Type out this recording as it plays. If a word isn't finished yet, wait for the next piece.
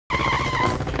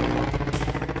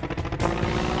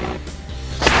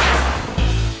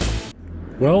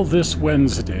Well, this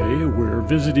Wednesday, we're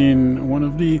visiting one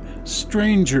of the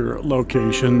stranger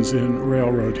locations in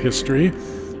railroad history.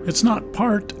 It's not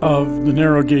part of the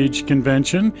Narrow Gauge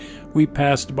Convention. We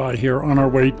passed by here on our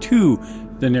way to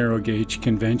the Narrow Gauge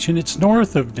Convention. It's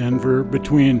north of Denver,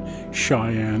 between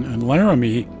Cheyenne and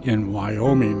Laramie in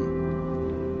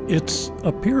Wyoming. It's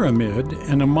a pyramid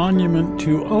and a monument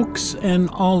to Ames and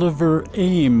Oliver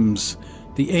Ames,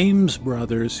 the Ames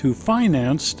Brothers who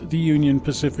financed the Union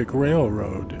Pacific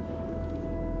Railroad.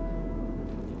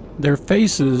 Their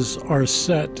faces are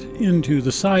set into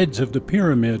the sides of the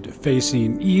pyramid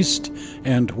facing east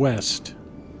and west.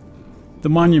 The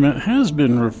monument has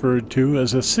been referred to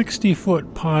as a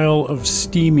 60-foot pile of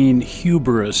steaming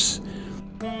hubris.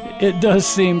 It does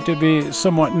seem to be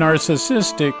somewhat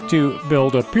narcissistic to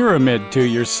build a pyramid to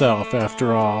yourself,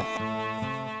 after all.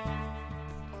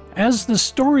 As the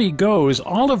story goes,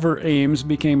 Oliver Ames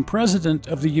became president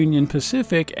of the Union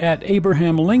Pacific at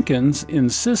Abraham Lincoln's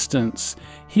insistence.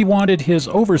 He wanted his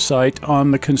oversight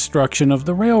on the construction of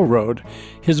the railroad.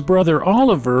 His brother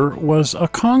Oliver was a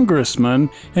congressman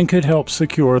and could help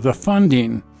secure the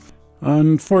funding.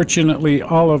 Unfortunately,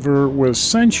 Oliver was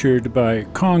censured by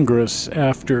Congress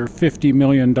after $50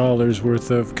 million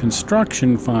worth of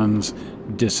construction funds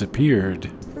disappeared.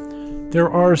 There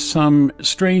are some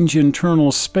strange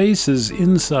internal spaces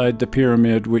inside the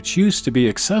pyramid which used to be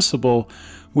accessible,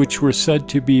 which were said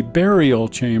to be burial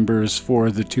chambers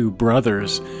for the two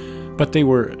brothers, but they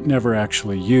were never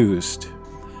actually used.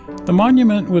 The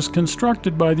monument was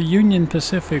constructed by the Union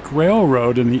Pacific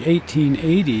Railroad in the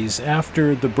 1880s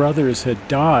after the brothers had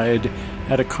died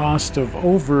at a cost of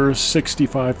over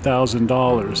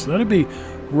 $65,000. That'd be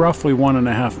roughly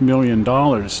 $1.5 million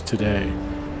today.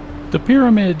 The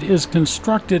pyramid is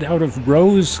constructed out of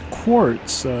rose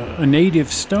quartz, a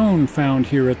native stone found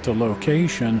here at the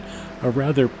location, a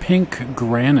rather pink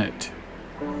granite.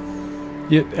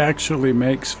 It actually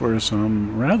makes for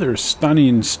some rather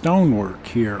stunning stonework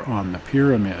here on the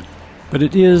pyramid, but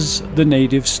it is the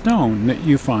native stone that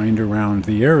you find around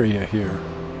the area here.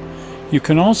 You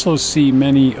can also see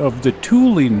many of the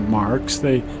tooling marks.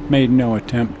 They made no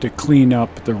attempt to clean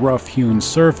up the rough-hewn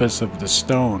surface of the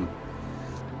stone.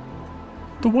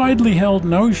 The widely held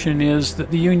notion is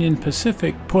that the Union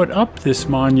Pacific put up this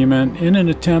monument in an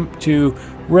attempt to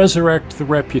resurrect the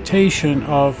reputation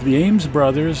of the Ames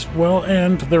brothers, well,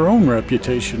 and their own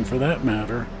reputation for that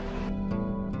matter.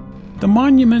 The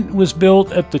monument was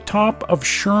built at the top of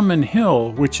Sherman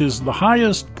Hill, which is the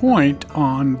highest point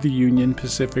on the Union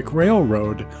Pacific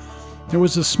Railroad. There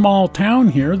was a small town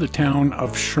here, the town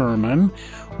of Sherman,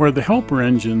 where the helper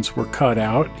engines were cut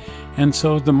out, and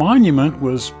so the monument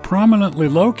was prominently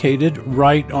located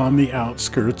right on the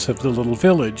outskirts of the little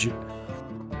village.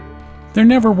 There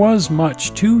never was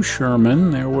much to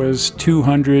Sherman. There was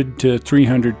 200 to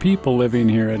 300 people living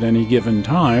here at any given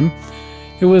time.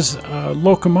 It was a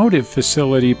locomotive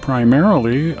facility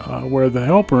primarily, where the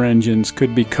helper engines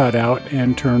could be cut out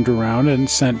and turned around and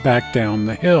sent back down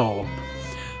the hill.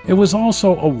 It was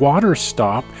also a water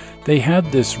stop. They had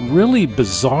this really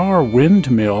bizarre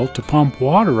windmill to pump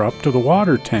water up to the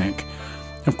water tank.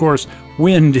 Of course,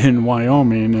 wind in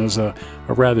Wyoming is a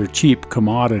rather cheap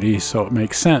commodity, so it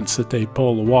makes sense that they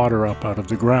pull the water up out of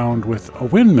the ground with a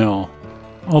windmill.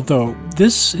 Although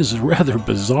this is a rather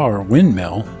bizarre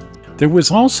windmill. There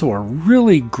was also a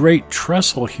really great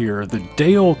trestle here, the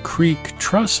Dale Creek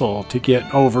trestle, to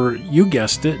get over, you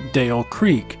guessed it, Dale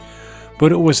Creek.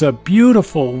 But it was a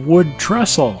beautiful wood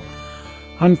trestle.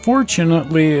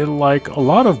 Unfortunately, like a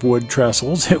lot of wood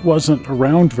trestles, it wasn't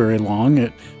around very long.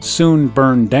 It soon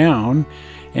burned down,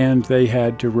 and they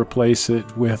had to replace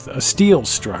it with a steel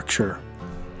structure.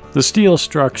 The steel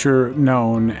structure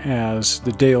known as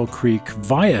the Dale Creek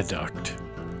Viaduct.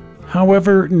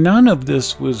 However, none of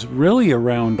this was really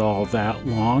around all that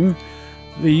long.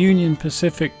 The Union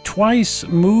Pacific twice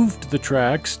moved the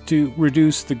tracks to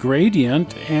reduce the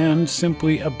gradient and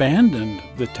simply abandoned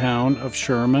the town of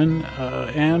Sherman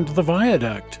and the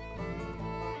viaduct.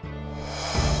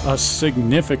 A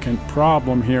significant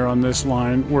problem here on this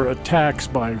line were attacks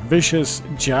by vicious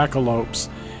jackalopes.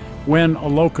 When a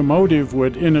locomotive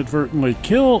would inadvertently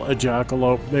kill a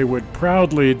jackalope, they would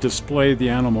proudly display the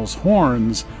animal's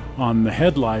horns on the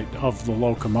headlight of the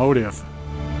locomotive.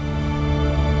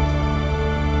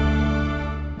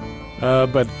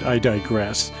 But I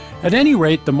digress. At any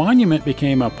rate, the monument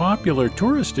became a popular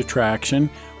tourist attraction.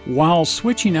 While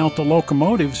switching out the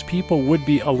locomotives, people would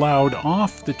be allowed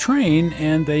off the train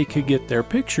and they could get their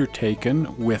picture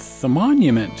taken with the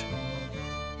monument.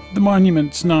 The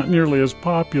monument's not nearly as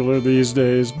popular these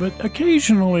days, but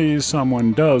occasionally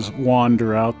someone does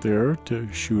wander out there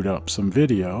to shoot up some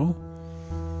video.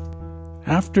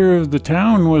 After the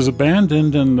town was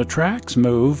abandoned and the tracks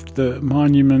moved, the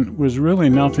monument was really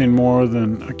nothing more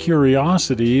than a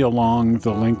curiosity along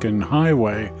the Lincoln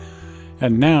Highway.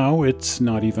 And now it's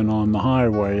not even on the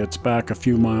highway, it's back a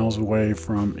few miles away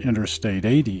from Interstate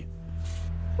 80.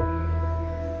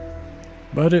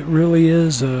 But it really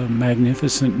is a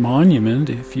magnificent monument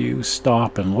if you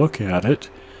stop and look at it.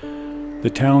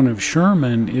 The town of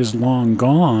Sherman is long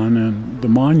gone, and the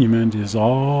monument is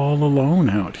all alone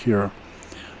out here.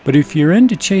 But if you're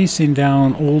into chasing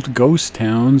down old ghost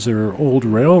towns or old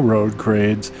railroad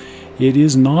grades, it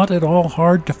is not at all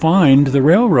hard to find the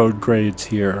railroad grades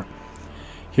here.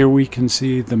 Here we can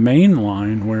see the main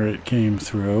line where it came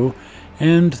through,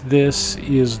 and this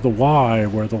is the Y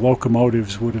where the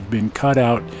locomotives would have been cut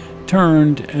out,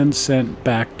 turned, and sent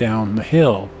back down the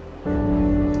hill.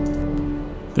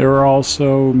 There are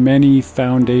also many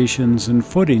foundations and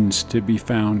footings to be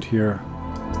found here.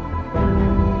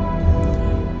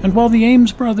 And while the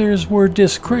Ames brothers were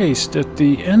disgraced at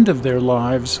the end of their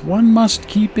lives, one must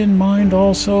keep in mind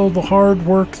also the hard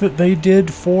work that they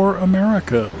did for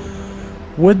America.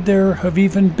 Would there have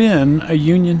even been a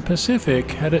Union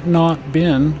Pacific had it not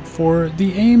been for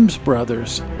the Ames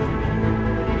brothers?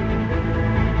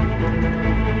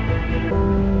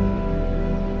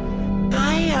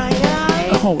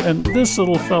 Oh, and this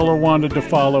little fellow wanted to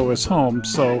follow us home,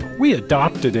 so we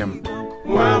adopted him.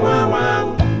 Wow, wow, wow.